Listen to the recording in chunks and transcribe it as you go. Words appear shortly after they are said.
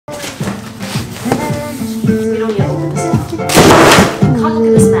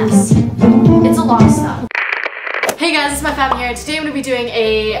guys, it's maiphammy here, and today I'm going to be doing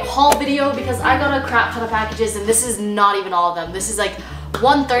a haul video because I got a crap ton of packages, and this is not even all of them. This is like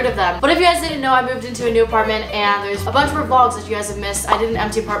 1/3 of them. But if you guys didn't know, I moved into a new apartment and there's a bunch more vlogs that you guys have missed. I did an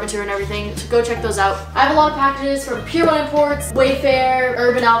empty apartment tour and everything, so go check those out. I have a lot of packages from Pier 1 Imports, Wayfair,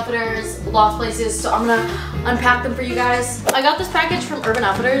 Urban Outfitters, lots of places, so I'm gonna unpack them for you guys. I got this package from Urban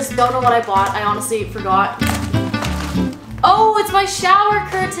Outfitters. Don't know what I bought. I honestly forgot. Oh, it's my shower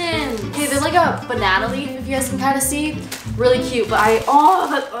curtain! Okay, they're like a banana leaf, if you guys can kind of see. Really cute, but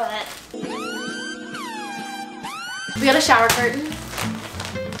we got a shower curtain.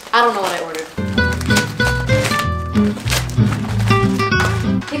 I don't know what I ordered.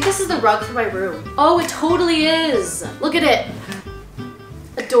 I think this is the rug for my room. Oh, it totally is! Look at it!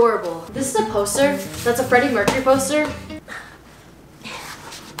 Adorable. This is a poster. That's a Freddie Mercury poster.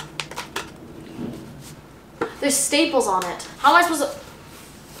 There's staples on it. How am I supposed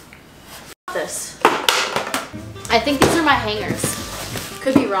to... this? I think these are my hangers.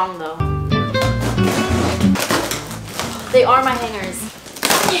 Could be wrong though. They are my hangers.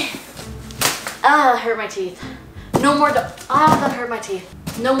 Ah, that hurt my teeth. No more that hurt my teeth.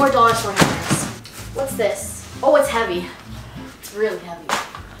 No more dollar store hangers. What's this? Oh, it's heavy. It's really heavy.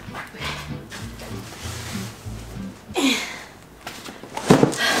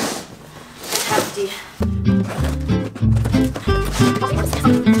 It's hefty.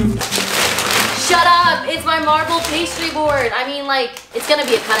 Shut up! It's my marble pastry board. I mean, like, it's gonna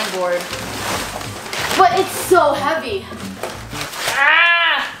be a cutting board. But it's so heavy.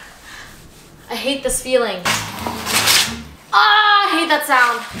 Ah! I hate this feeling. Ah! I hate that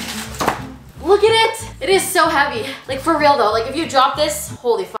sound. Look at it! It is so heavy. Like, for real though, like if you drop this,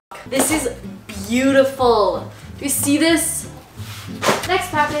 holy fuck. This is beautiful. Do you see this? Next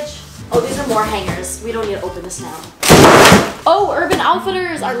package. Oh, these are more hangers. We don't need to open this now. Oh, Urban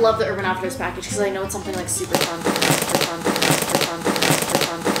Outfitters! I love the Urban Outfitters package because I know it's something like super fun.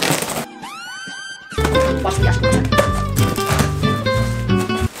 Watch me.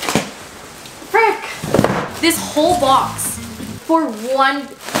 Frick! This whole box for one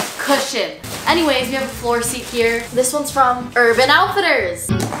cushion. Anyways, we have a floor seat here. This one's from Urban Outfitters.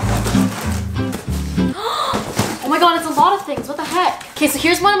 Oh my god, it's a lot of things. What the heck? Okay, so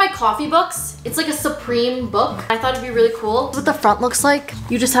here's one of my coffee books. It's like a Supreme book. I thought it'd be really cool. This is what the front looks like.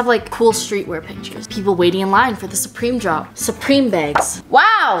 You just have like cool streetwear pictures. People waiting in line for the Supreme drop. Supreme bags.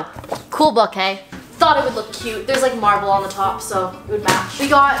 Wow! Cool book, hey? Thought it would look cute. There's like marble on the top, so it would match. We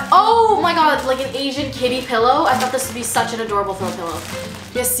got, oh my god, like an Asian kitty pillow. I thought this would be such an adorable throw pillow.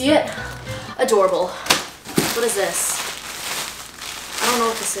 You guys see it? Adorable. What is this? I don't know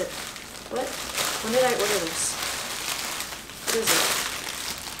what this is. What? When did I order this? What is it?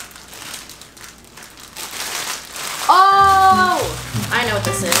 Oh! I know what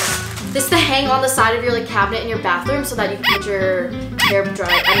this is. This is to hang on the side of your like cabinet in your bathroom so that you can put your hair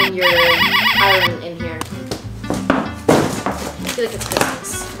dry, your iron in here. I feel like it's Christmas.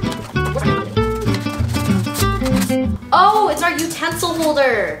 Oh, it's our utensil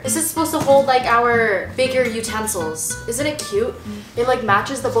holder. This is supposed to hold like our bigger utensils. Isn't it cute? It like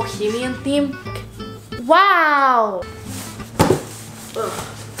matches the bohemian theme. Wow! Ugh.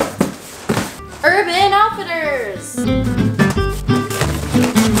 Urban Outfitters!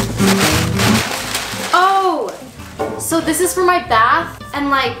 Oh! So this is for my bath, and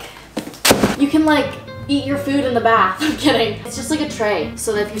like, you can like eat your food in the bath. I'm kidding. It's just like a tray,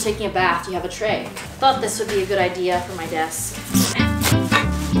 so that if you're taking a bath, you have a tray. Thought this would be a good idea for my desk.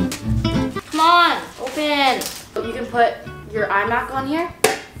 Come on, open! You can put your iMac on here,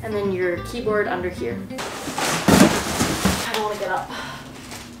 and then your keyboard under here. I don't want to get up.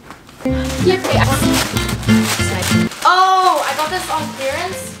 Oh, I got this on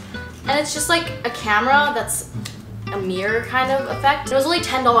clearance, and it's just like a camera that's a mirror kind of effect. It was only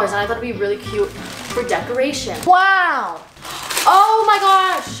 $10, and I thought it'd be really cute for decoration. Wow! Oh my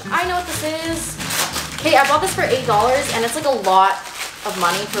gosh! I know what this is. Okay, I bought this for $8, and it's like a lot of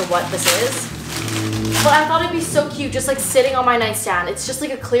money for what this is. But I thought it'd be so cute, just like sitting on my nightstand. It's just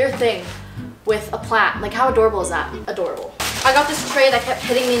like a clear thing with a plant. Like, how adorable is that? Adorable. I got this tray that kept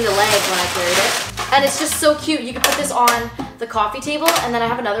hitting me in the leg when I carried it. And it's just so cute. You can put this on the coffee table, and then I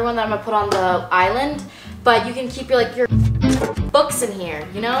have another one that I'm gonna put on the island. But you can keep your books in here,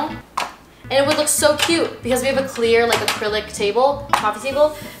 you know? And it would look so cute because we have a clear like acrylic table, coffee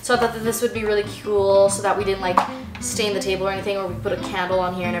table. So I thought that this would be really cool so that we didn't like stain the table or anything, or we put a candle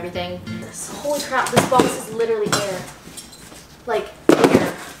on here and everything. Holy crap, this box is literally air. Like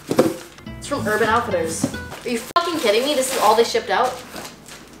air. It's from Urban Outfitters. Are you fucking kidding me? This is all they shipped out?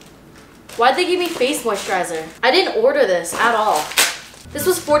 Why'd they give me face moisturizer? I didn't order this at all. This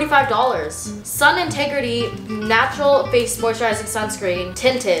was $45. Sun Integrity Natural Face Moisturizing Sunscreen,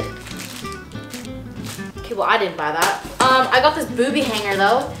 tinted. Okay, well I didn't buy that. I got this booby hanger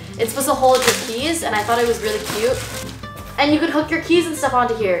though. It's supposed to hold your keys and I thought it was really cute. And you could hook your keys and stuff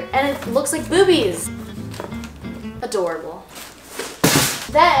onto here and it looks like boobies. Adorable.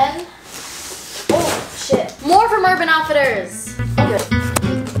 Then, oh shit. More from Urban Outfitters. Oh good.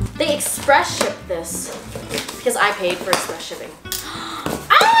 They express shipped this because I paid for express shipping.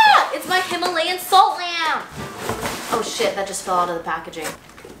 Ah! It's my Himalayan salt lamp. Oh shit, that just fell out of the packaging.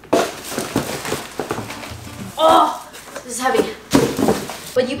 Oh, this is heavy.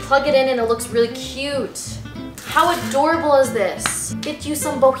 But you plug it in and it looks really cute. How adorable is this? Get you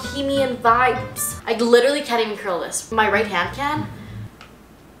some bohemian vibes. I literally can't even curl this. My right hand can.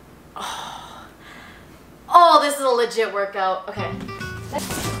 Oh, this is a legit workout. Okay.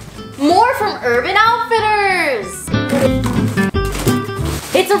 More from Urban Outfitters.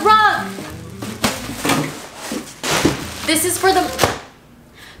 It's a rug. This is for the...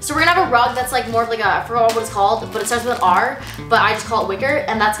 So we're gonna have a rug that's like more of like a, I forgot what it's called, but it starts with an R, but I just call it wicker,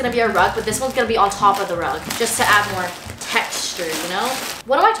 and that's gonna be our rug, but this one's gonna be on top of the rug, just to add more texture, you know?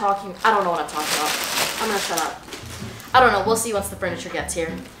 What am I talking? I don't know what I'm talking about. I'm gonna shut up. I don't know, we'll see once the furniture gets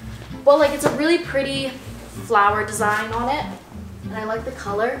here. But like, it's a really pretty flower design on it, and I like the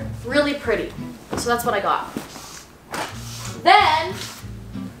color, really pretty. So that's what I got. Then,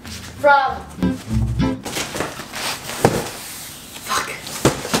 from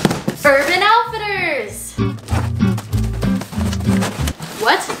Urban Outfitters!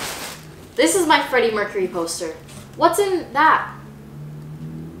 What? This is my Freddie Mercury poster. What's in that?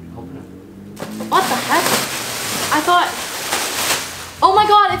 Open it. What the heck? I thought... Oh my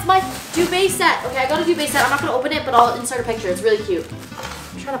god, it's my duvet set. Okay, I got a duvet set. I'm not gonna open it, but I'll insert a picture. It's really cute.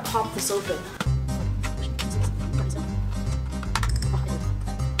 I'm trying to pop this open.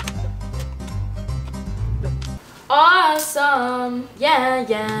 Awesome. Yeah,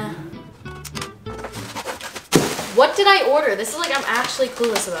 yeah. What did I order? This is like I'm actually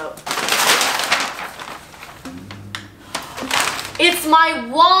clueless about. It's my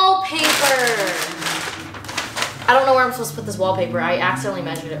wallpaper. I don't know where I'm supposed to put this wallpaper. I accidentally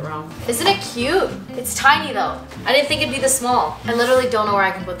measured it wrong. Isn't it cute? It's tiny though. I didn't think it'd be this small. I literally don't know where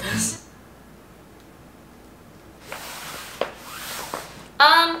I can put this.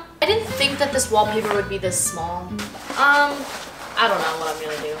 I didn't think that this wallpaper would be this small. I don't know what I'm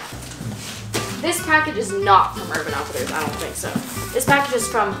gonna do. This package is not from Urban Outfitters, I don't think so. This package is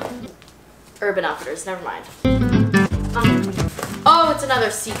from Urban Outfitters, never mind. Oh, it's another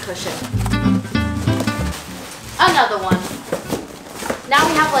seat cushion. Another one. Now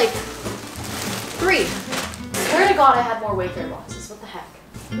we have like 3. Swear to God I had more Wayfair boxes, what the heck.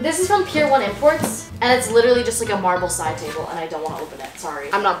 This is from Pier 1 Imports, and it's literally just like a marble side table, and I don't want to open it,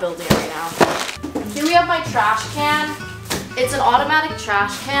 sorry. I'm not building it right now. Here we have my trash can. It's an automatic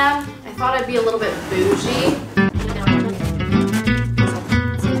trash can. I thought I'd be a little bit bougie.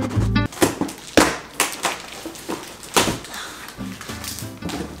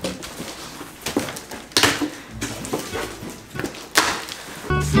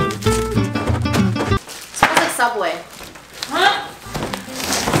 It smells like Subway. Huh?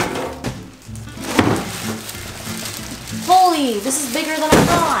 Holy, this is bigger than I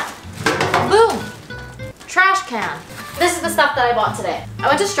thought. Boom! Trash can. This is the stuff that I bought today. I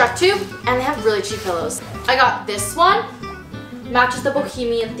went to Structube and they have really cheap pillows. I got this one, matches the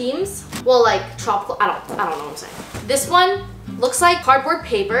bohemian themes. Well, like tropical, I don't know what I'm saying. This one looks like cardboard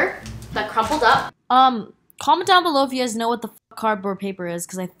paper that crumpled up. Comment down below if you guys know what the cardboard paper is,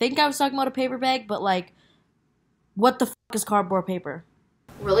 because I think I was talking about a paper bag, but like, what the is cardboard paper?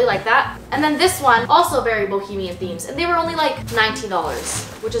 Really like that. And then this one, also very bohemian themes, and they were only like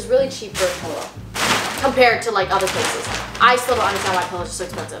 $19, which is really cheap for a pillow compared to like other places. I still don't understand why pillows are so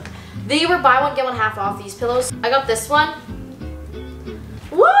expensive. They were buy one get one half off these pillows. I got this one.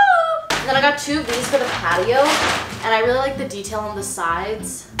 Woo! And then I got 2 of these for the patio, and I really like the detail on the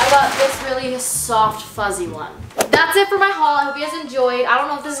sides. I got this really soft fuzzy one. That's it for my haul. I hope you guys enjoyed. I don't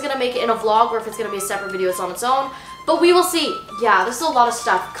know if this is gonna make it in a vlog or if it's gonna be a separate video. It's on its own. But we will see. Yeah, this is a lot of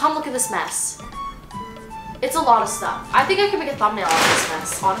stuff. Come look at this mess. It's a lot of stuff. I think I can make a thumbnail out of this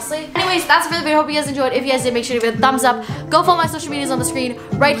mess, honestly. Anyways, that's it for the video. Hope you guys enjoyed. If you guys did, make sure to give it a thumbs up. Go follow my social medias on the screen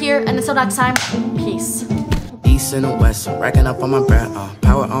right here. And until next time, peace. East and the west, I'm racking up on my breath,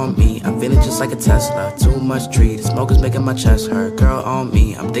 power on me, I'm feeling just like a Tesla. Too much tree, the smoke is making my chest hurt. Girl on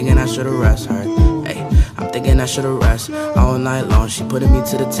me, I'm thinking I should've rest her. Hey, I'm thinking I should've rest. All night long, she putting me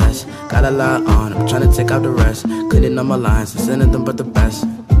to the test. Got a lot on, I'm trying to take out the rest. Couldn't know my lines, I'm sending them but the best.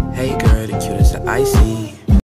 Hey girl, the cutest that I see.